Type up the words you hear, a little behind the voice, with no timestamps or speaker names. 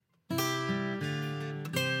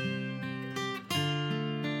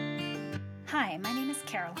Hi, my name is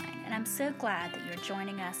Caroline, and I'm so glad that you're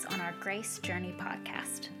joining us on our Grace Journey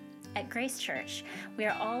podcast. At Grace Church, we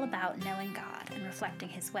are all about knowing God and reflecting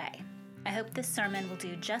His way. I hope this sermon will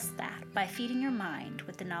do just that by feeding your mind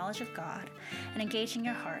with the knowledge of God and engaging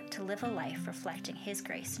your heart to live a life reflecting His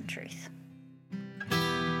grace and truth.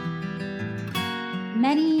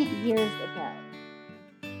 Many years ago,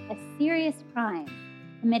 a serious crime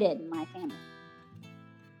committed in my family.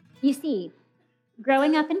 You see,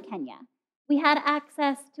 growing up in Kenya, we had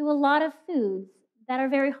access to a lot of foods that are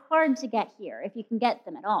very hard to get here if you can get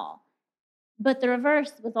them at all. But the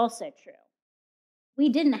reverse was also true. We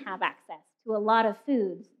didn't have access to a lot of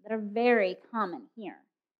foods that are very common here.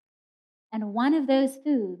 And one of those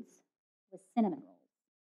foods was cinnamon rolls.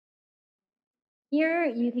 Here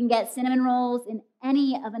you can get cinnamon rolls in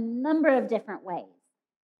any of a number of different ways,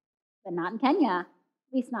 but not in Kenya,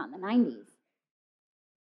 at least not in the 90s.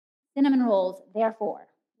 Cinnamon rolls, therefore,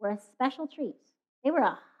 were a special treat. They were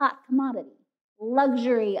a hot commodity,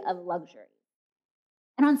 luxury of luxuries.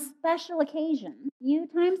 And on special occasions, a few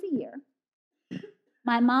times a year,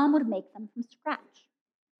 my mom would make them from scratch.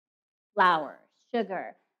 Flour,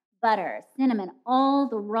 sugar, butter, cinnamon, all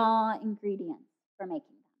the raw ingredients for making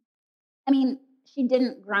them. I mean, she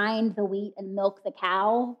didn't grind the wheat and milk the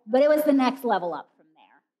cow, but it was the next level up from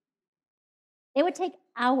there. They would take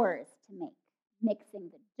hours to make, mixing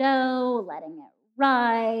the dough, letting it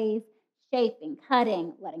rise, shaping,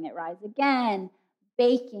 cutting, letting it rise again,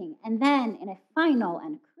 baking, and then in a final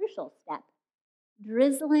and crucial step,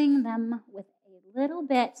 drizzling them with a little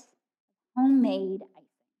bit of homemade icing.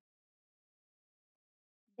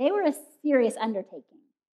 They were a serious undertaking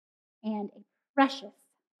and a precious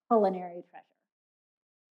culinary treasure.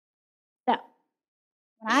 So,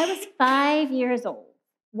 when I was 5 years old,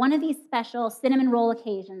 one of these special cinnamon roll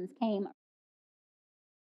occasions came.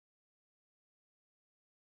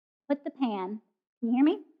 Put the pan, can you hear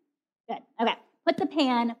me? Good, okay. Put the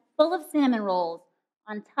pan full of cinnamon rolls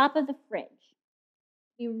on top of the fridge.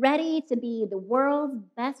 Be ready to be the world's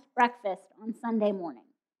best breakfast on Sunday morning.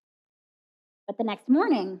 But the next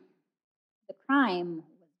morning, the crime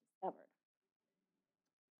was discovered.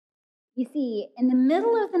 You see, in the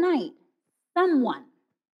middle of the night, someone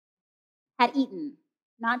had eaten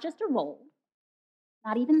not just a roll,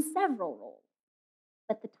 not even several rolls,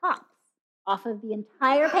 but the tops off of the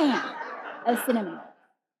entire pan of cinnamon rolls.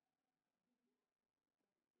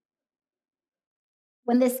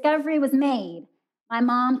 When the discovery was made, my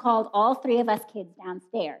mom called all three of us kids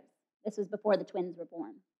downstairs. This was before the twins were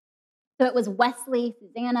born. So it was Wesley,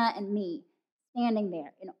 Susanna, and me standing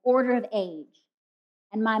there in order of age.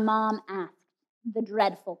 And my mom asked the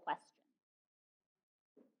dreadful question,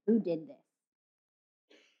 who did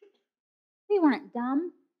this? We weren't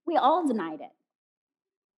dumb. We all denied it.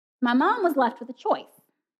 My mom was left with a choice.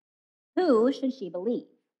 Who should she believe?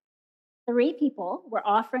 3 people were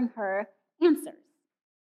offering her answers,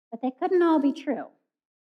 but they couldn't all be true.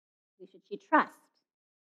 Who should she trust?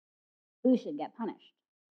 Who should get punished?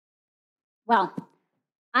 Well,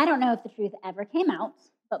 I don't know if the truth ever came out,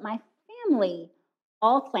 but my family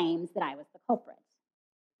all claims that I was the culprit,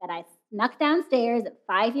 that I snuck downstairs at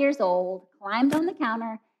 5 years old, climbed on the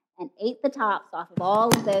counter, and ate the tops off of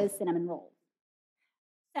all of those cinnamon rolls.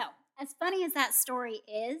 So, as funny as that story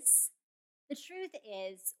is, the truth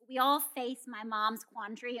is we all face my mom's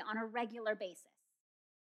quandary on a regular basis.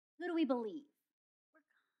 Who do we believe?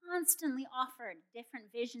 We're constantly offered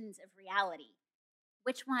different visions of reality.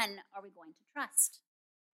 Which one are we going to trust?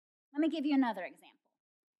 Let me give you another example.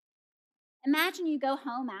 Imagine you go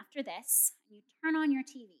home after this, and you turn on your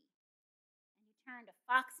TV, and you turn to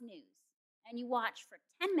Fox News, and you watch for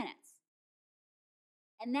 10 minutes.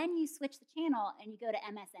 And then you switch the channel and you go to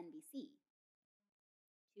MSNBC.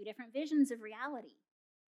 2 different visions of reality.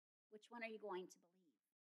 Which one are you going to believe?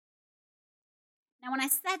 Now, when I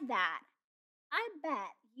said that, I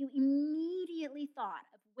bet you immediately thought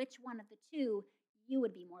of which one of the 2 you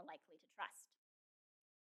would be more likely to trust.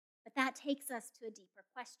 But that takes us to a deeper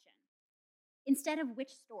question. Instead of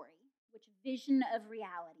which story, which vision of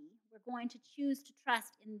reality we're going to choose to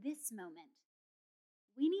trust in this moment,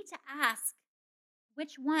 we need to ask,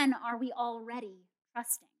 which one are we already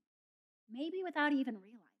trusting? Maybe without even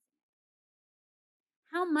realizing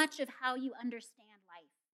it. How much of how you understand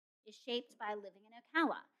life is shaped by living in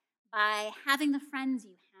Ocala, by having the friends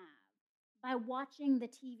you have, by watching the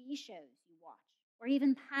TV shows you watch, or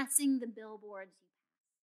even passing the billboards you pass?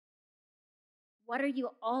 What are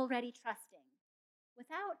you already trusting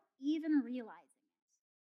without even realizing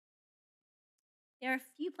it? There are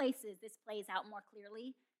few places this plays out more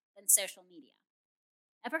clearly than social media.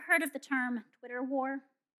 Ever heard of the term Twitter war?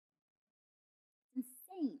 It's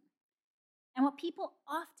insane. And what people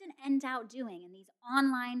often end out doing in these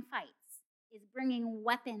online fights is bringing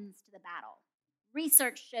weapons to the battle.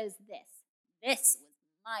 Research shows this. This was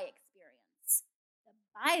my experience. The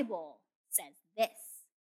Bible says this.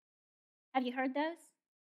 Have you heard those?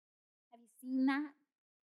 Have you seen that?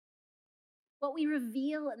 What we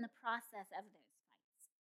reveal in the process of those fights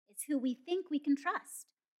is who we think we can trust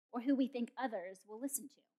or who we think others will listen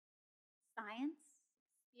to. Science,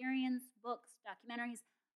 experience, books, documentaries,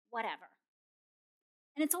 whatever.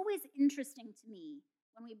 And it's always interesting to me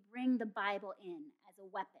when we bring the Bible in as a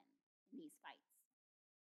weapon in these fights.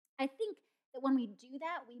 I think that when we do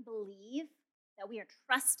that, we believe that we are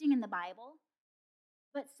trusting in the Bible,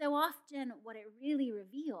 but so often what it really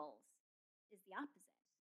reveals is the opposite.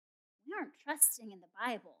 We aren't trusting in the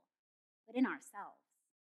Bible, but in ourselves.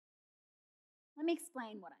 Let me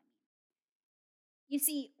explain what I mean. You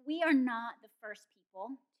see, we are not the first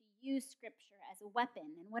people to use Scripture as a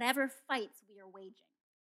weapon in whatever fights we are waging.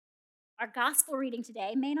 Our gospel reading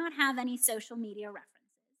today may not have any social media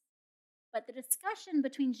references, but the discussion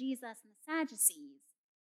between Jesus and the Sadducees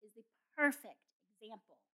is the perfect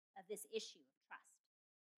example of this issue of trust.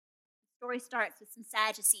 The story starts with some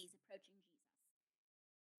Sadducees approaching Jesus.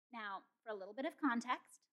 Now, for a little bit of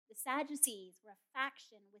context, the Sadducees were a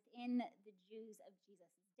faction within the Jews of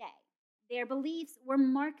Jesus' day. Their beliefs were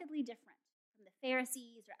markedly different from the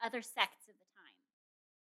Pharisees or other sects of the time.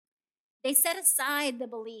 They set aside the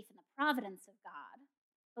belief in the providence of God,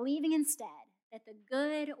 believing instead that the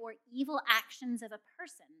good or evil actions of a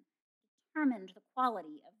person determined the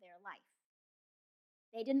quality of their life.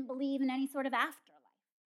 They didn't believe in any sort of afterlife,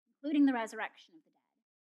 including the resurrection of the dead,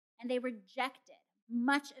 and they rejected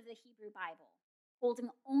much of the Hebrew Bible, holding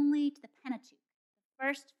only to the Pentateuch, the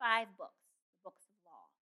first 5 books, the books of law.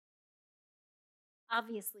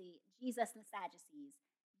 Obviously, Jesus and the Sadducees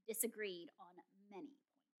disagreed on many points.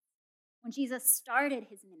 When Jesus started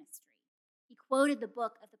his ministry, he quoted the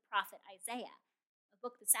book of the prophet Isaiah, a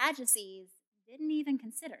book the Sadducees didn't even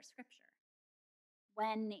consider scripture.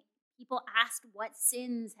 When people asked what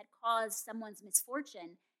sins had caused someone's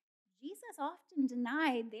misfortune, Jesus often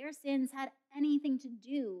denied their sins had anything to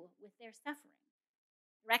do with their suffering,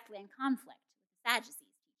 directly in conflict with the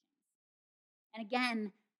Sadducees' teachings. And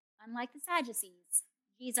again, unlike the Sadducees,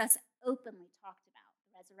 Jesus openly talked about the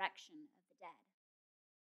resurrection of the dead.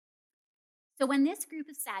 So when this group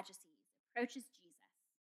of Sadducees approaches Jesus,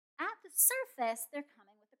 at the surface, they're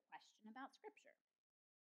coming with a question about Scripture.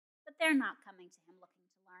 But they're not coming to him looking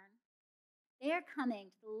to learn. They're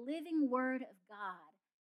coming to the living Word of God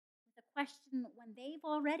with a question when they've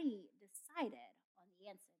already decided on the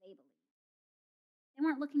answer they believe. They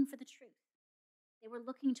weren't looking for the truth. They were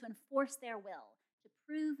looking to enforce their will, to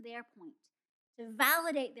prove their point, to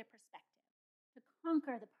validate their perspective, to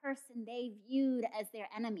conquer the person they viewed as their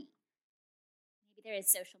enemy. Maybe there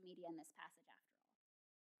is social media in this passage after all.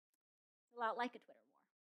 It's a lot like a Twitter war.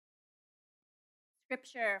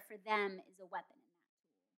 Scripture for them is a weapon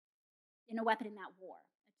in that war,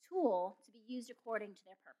 a tool to be used according to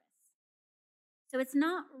their purpose. So it's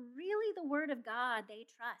not really the Word of God they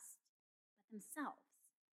trust, but themselves.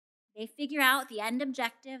 They figure out the end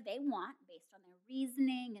objective they want based on their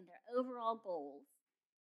reasoning and their overall goals,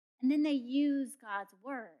 and then they use God's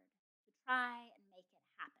Word to try and make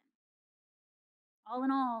it happen. All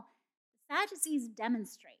in all, the Sadducees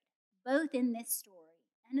demonstrate, both in this story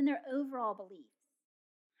and in their overall beliefs,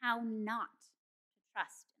 how not to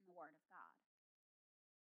trust in the Word of God.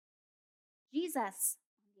 Jesus,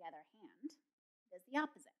 on the other hand, does the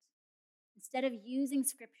opposite. Instead of using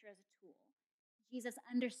Scripture as a tool, Jesus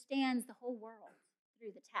understands the whole world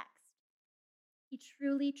through the text. He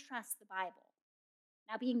truly trusts the Bible.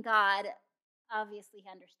 Now, being God, obviously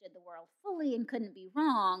he understood the world fully and couldn't be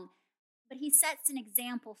wrong, but he sets an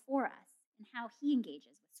example for us in how he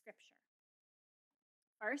engages with Scripture.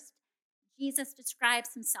 First, Jesus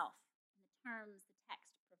describes himself in the terms the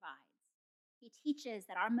text provides. He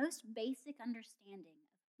teaches that our most basic understanding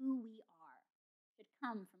of who we are should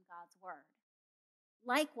come from God's Word.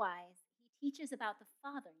 Likewise, he teaches about the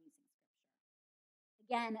Father using Scripture.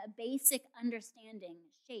 Again, a basic understanding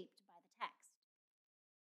shaped by the text.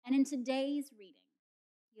 And in today's reading,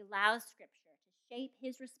 he allows Scripture to shape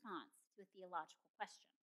his response to a theological question.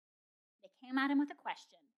 They came at him with a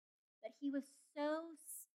question, but he was so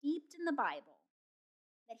steeped in the Bible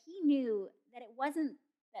that he knew that it wasn't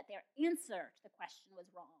that their answer to the question was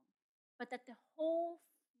wrong, but that the whole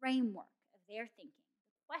framework of their thinking,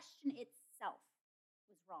 the question itself,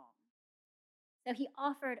 was wrong. So he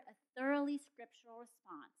offered a thoroughly scriptural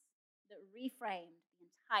response that reframed the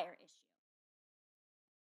entire issue.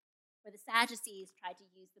 Where the Sadducees tried to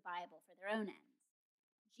use the Bible for their own ends,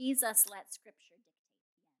 Jesus let Scripture dictate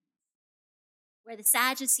the ends. Where the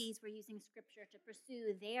Sadducees were using Scripture to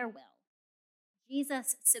pursue their will,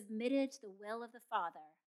 Jesus submitted to the will of the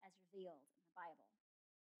Father as revealed in the Bible.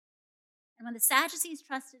 And when the Sadducees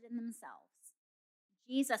trusted in themselves,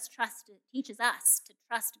 Jesus teaches us to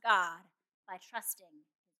trust God by trusting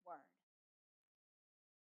his word.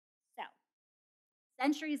 So,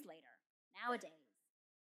 centuries later, nowadays,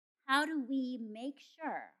 how do we make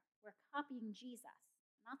sure we're copying Jesus,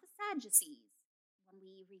 not the Sadducees, when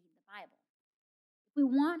we read the Bible? If we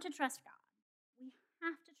want to trust God, we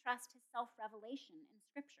have to trust his self-revelation in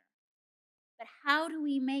Scripture. But how do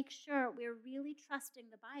we make sure we're really trusting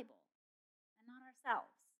the Bible and not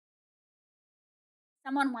ourselves?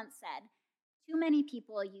 Someone once said, too many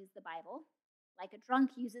people use the Bible like a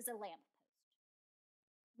drunk uses a lamppost,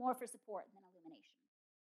 more for support than illumination.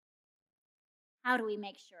 How do we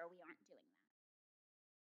make sure we aren't doing that?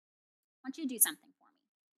 I want you to do something for me.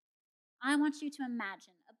 I want you to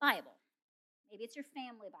imagine a Bible. Maybe it's your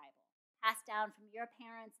family Bible, passed down from your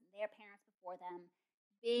parents and their parents before them,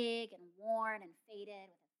 big and worn and faded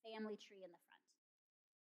with a family tree in the front.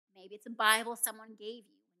 Maybe it's a Bible someone gave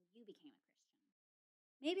you when you became a Christian.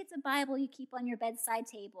 Maybe it's a Bible you keep on your bedside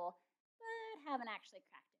table, but haven't actually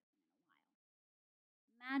cracked it in a while.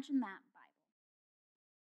 Imagine that Bible.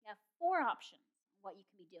 You have 4 options on what you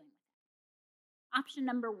can be doing with it. Option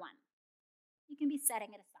number 1, you can be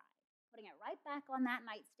setting it aside, putting it right back on that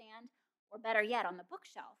nightstand, or better yet, on the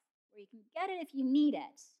bookshelf, where you can get it if you need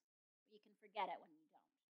it, or you can forget it when you don't.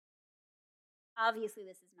 Obviously,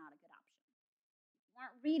 this is not a good option. If you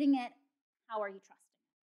aren't reading it, how are you trusting it?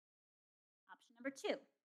 Option number 2,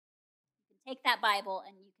 you can take that Bible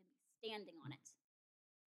and you can be standing on it,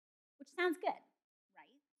 which sounds good,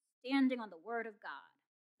 right? Standing on the Word of God,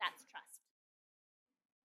 that's trust.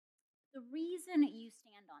 The reason you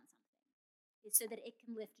stand on something is so that it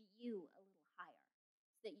can lift you a little higher,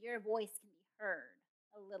 so that your voice can be heard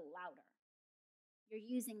a little louder. You're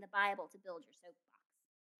using the Bible to build your soapbox.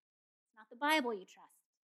 It's not the Bible you trust,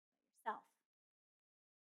 but yourself.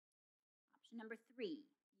 Option number 3,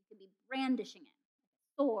 you could be brandishing it like a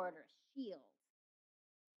sword or a shield.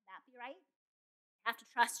 Would that be right? You have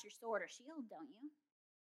to trust your sword or shield, don't you?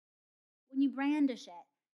 When you brandish it,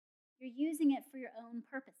 you're using it for your own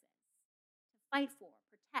purposes, to fight for,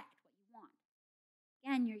 protect what you want.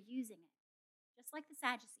 Again, you're using it, just like the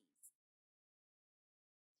Sadducees. It's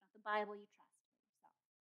not the Bible you trust, but yourself.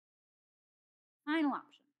 Final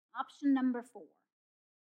option, option number 4,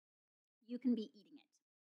 you can be eating it.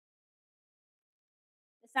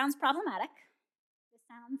 This sounds problematic. This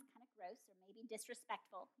sounds kind of gross or maybe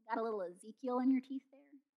disrespectful. Got a little Ezekiel in your teeth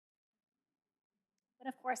there? But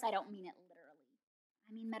of course, I don't mean it literally.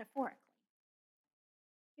 I mean metaphorically.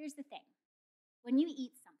 Here's the thing. When you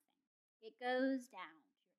eat something, it goes down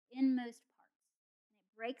to your inmost parts, and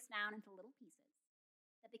it breaks down into little pieces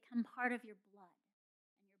that become part of your blood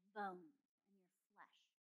and your bones and your flesh.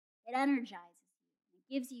 It energizes you, and it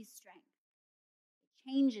gives you strength. It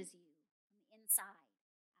changes you from the inside out.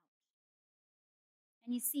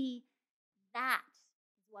 And you see, that is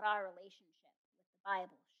what our relationship with the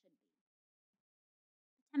Bible should be.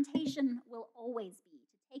 The temptation will always be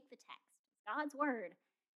to take the text, God's word,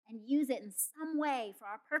 and use it in some way for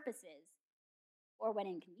our purposes, or when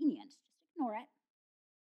inconvenient, just ignore it.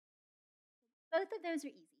 Both of those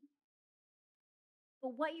are easy.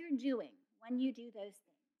 But what you're doing when you do those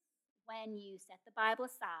things, when you set the Bible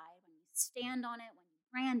aside, when you stand on it, when you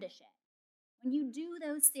brandish it, when you do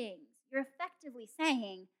those things, you're effectively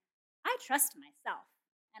saying, I trust myself,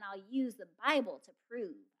 and I'll use the Bible to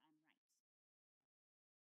prove I'm right.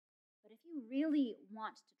 But if you really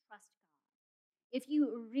want to trust God, if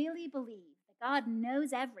you really believe that God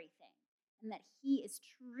knows everything and that he is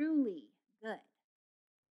truly good,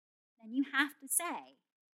 then you have to say,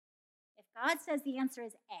 if God says the answer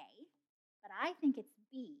is A, but I think it's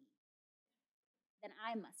B, then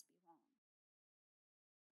I must be wrong.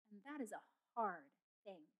 And that is a hard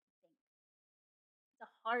thing to think. It's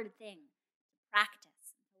a hard thing to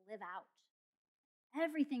practice and to live out.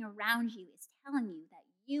 Everything around you is telling you that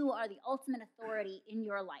you are the ultimate authority in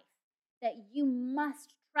your life, that you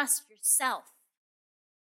must trust yourself.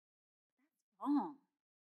 That's wrong.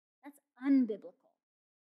 That's unbiblical.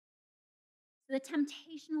 So the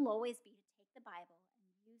temptation will always be to take the Bible and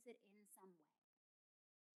use it in some way.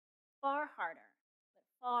 Far harder, but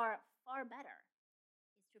far, far better,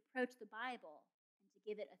 is to approach the Bible and to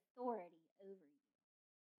give it authority over you,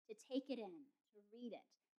 to take it in, to read it,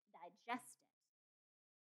 to digest it.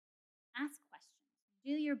 Ask questions.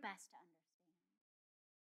 Do your best to understand.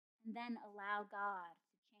 And then allow God to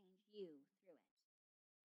change you through it.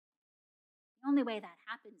 The only way that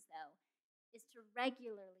happens, though, is to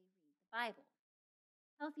regularly read the Bible.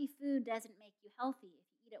 Healthy food doesn't make you healthy if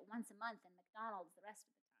you eat it once a month in McDonald's the rest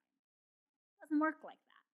of the time. It doesn't work like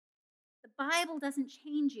that. The Bible doesn't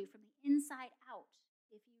change you from the inside out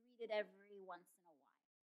if you read it every once in a while.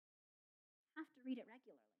 You have to read it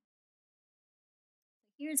regularly.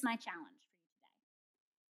 So here's my challenge for you today.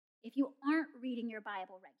 If you aren't reading your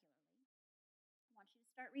Bible regularly, I want you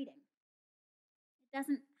to start reading. It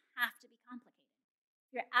doesn't have to be complicated.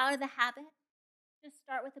 If you're out of the habit, just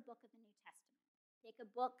start with a book of the New Testament. Take a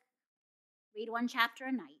book, read one chapter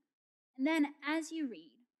a night, and then as you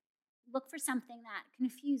read, look for something that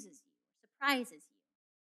confuses you or surprises you,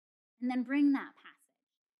 and then bring that passage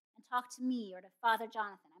and talk to me or to Father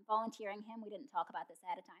Jonathan. I'm volunteering him. We didn't talk about this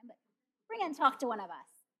ahead of time, but bring it and talk to one of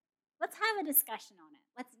us. Let's have a discussion on it.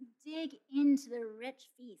 Let's dig into the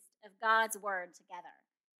rich feast of God's Word together.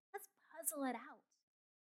 Let's puzzle it out,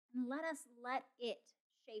 and let us let it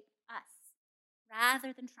shape us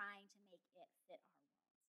rather than trying to make it fit our world.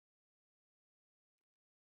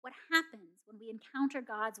 What happens when we encounter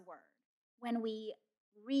God's Word, when we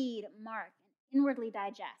read, mark, and inwardly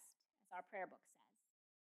digest, as our prayer book says?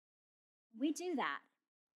 When we do that,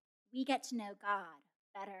 we get to know God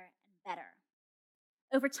better and better.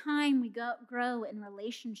 Over time, we grow in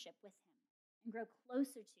relationship with Him and grow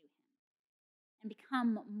closer to Him and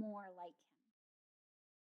become more like Him.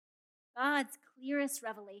 God's clearest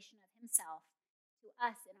revelation of Himself to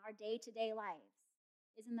us in our day-to-day lives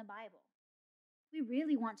is in the Bible. If we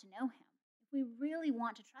really want to know Him, if we really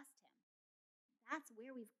want to trust Him, that's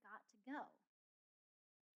where we've got to go.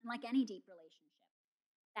 And like any deep relationship,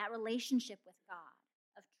 that relationship with God,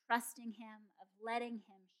 of trusting Him, of letting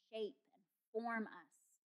Him shape and form us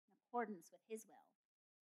in accordance with His will,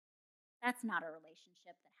 that's not a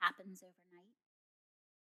relationship that happens overnight.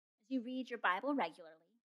 As you read your Bible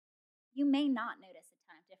regularly, you may not notice a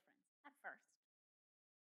ton of difference at first.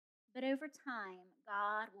 But over time,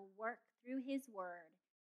 God will work through His Word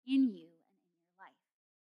in you and in your life.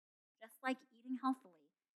 Just like eating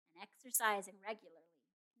healthily and exercising regularly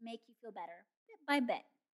can make you feel better bit by bit.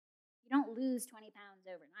 You don't lose 20 pounds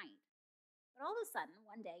overnight. But all of a sudden,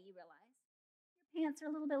 one day you realize your pants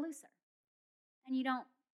are a little bit looser and you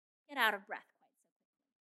don't get out of breath quite so quickly.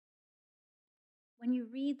 When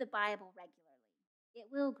you read the Bible regularly,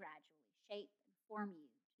 it will gradually shape and form you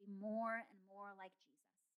to be more and more like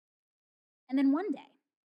Jesus. And then one day,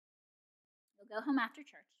 you'll go home after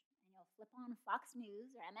church and you'll flip on Fox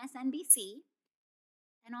News or MSNBC,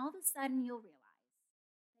 and all of a sudden you'll realize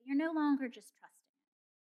that you're no longer just trusting it.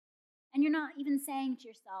 And you're not even saying to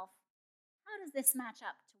yourself, how does this match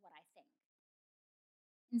up to what I think?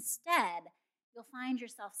 Instead, you'll find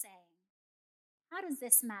yourself saying, how does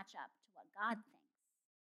this match up to what God thinks?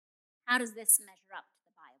 How does this measure up to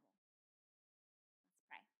the Bible? Let's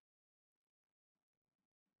pray.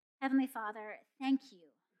 Heavenly Father, thank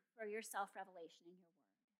you for your self-revelation in your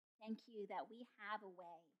word. Thank you that we have a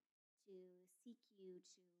way to seek you,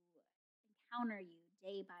 to encounter you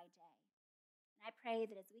day by day. And I pray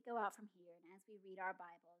that as we go out from here and as we read our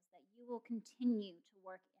Bibles, that you will continue to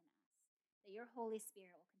work in us, that your Holy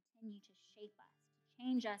Spirit will continue to shape us, to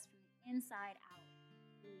change us from the inside out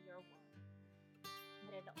through your word. And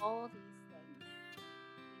that in all these things,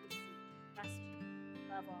 we would seek to trust you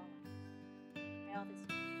above all else. I pray all this in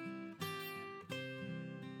Jesus'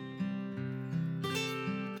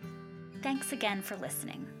 name. Thanks again for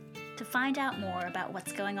listening. To find out more about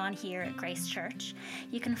what's going on here at Grace Church,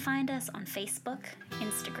 you can find us on Facebook,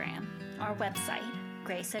 Instagram, our website,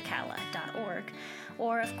 graceocala.org,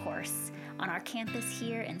 or, of course, on our campus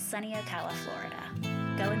here in sunny Ocala, Florida.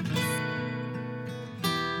 Go in peace.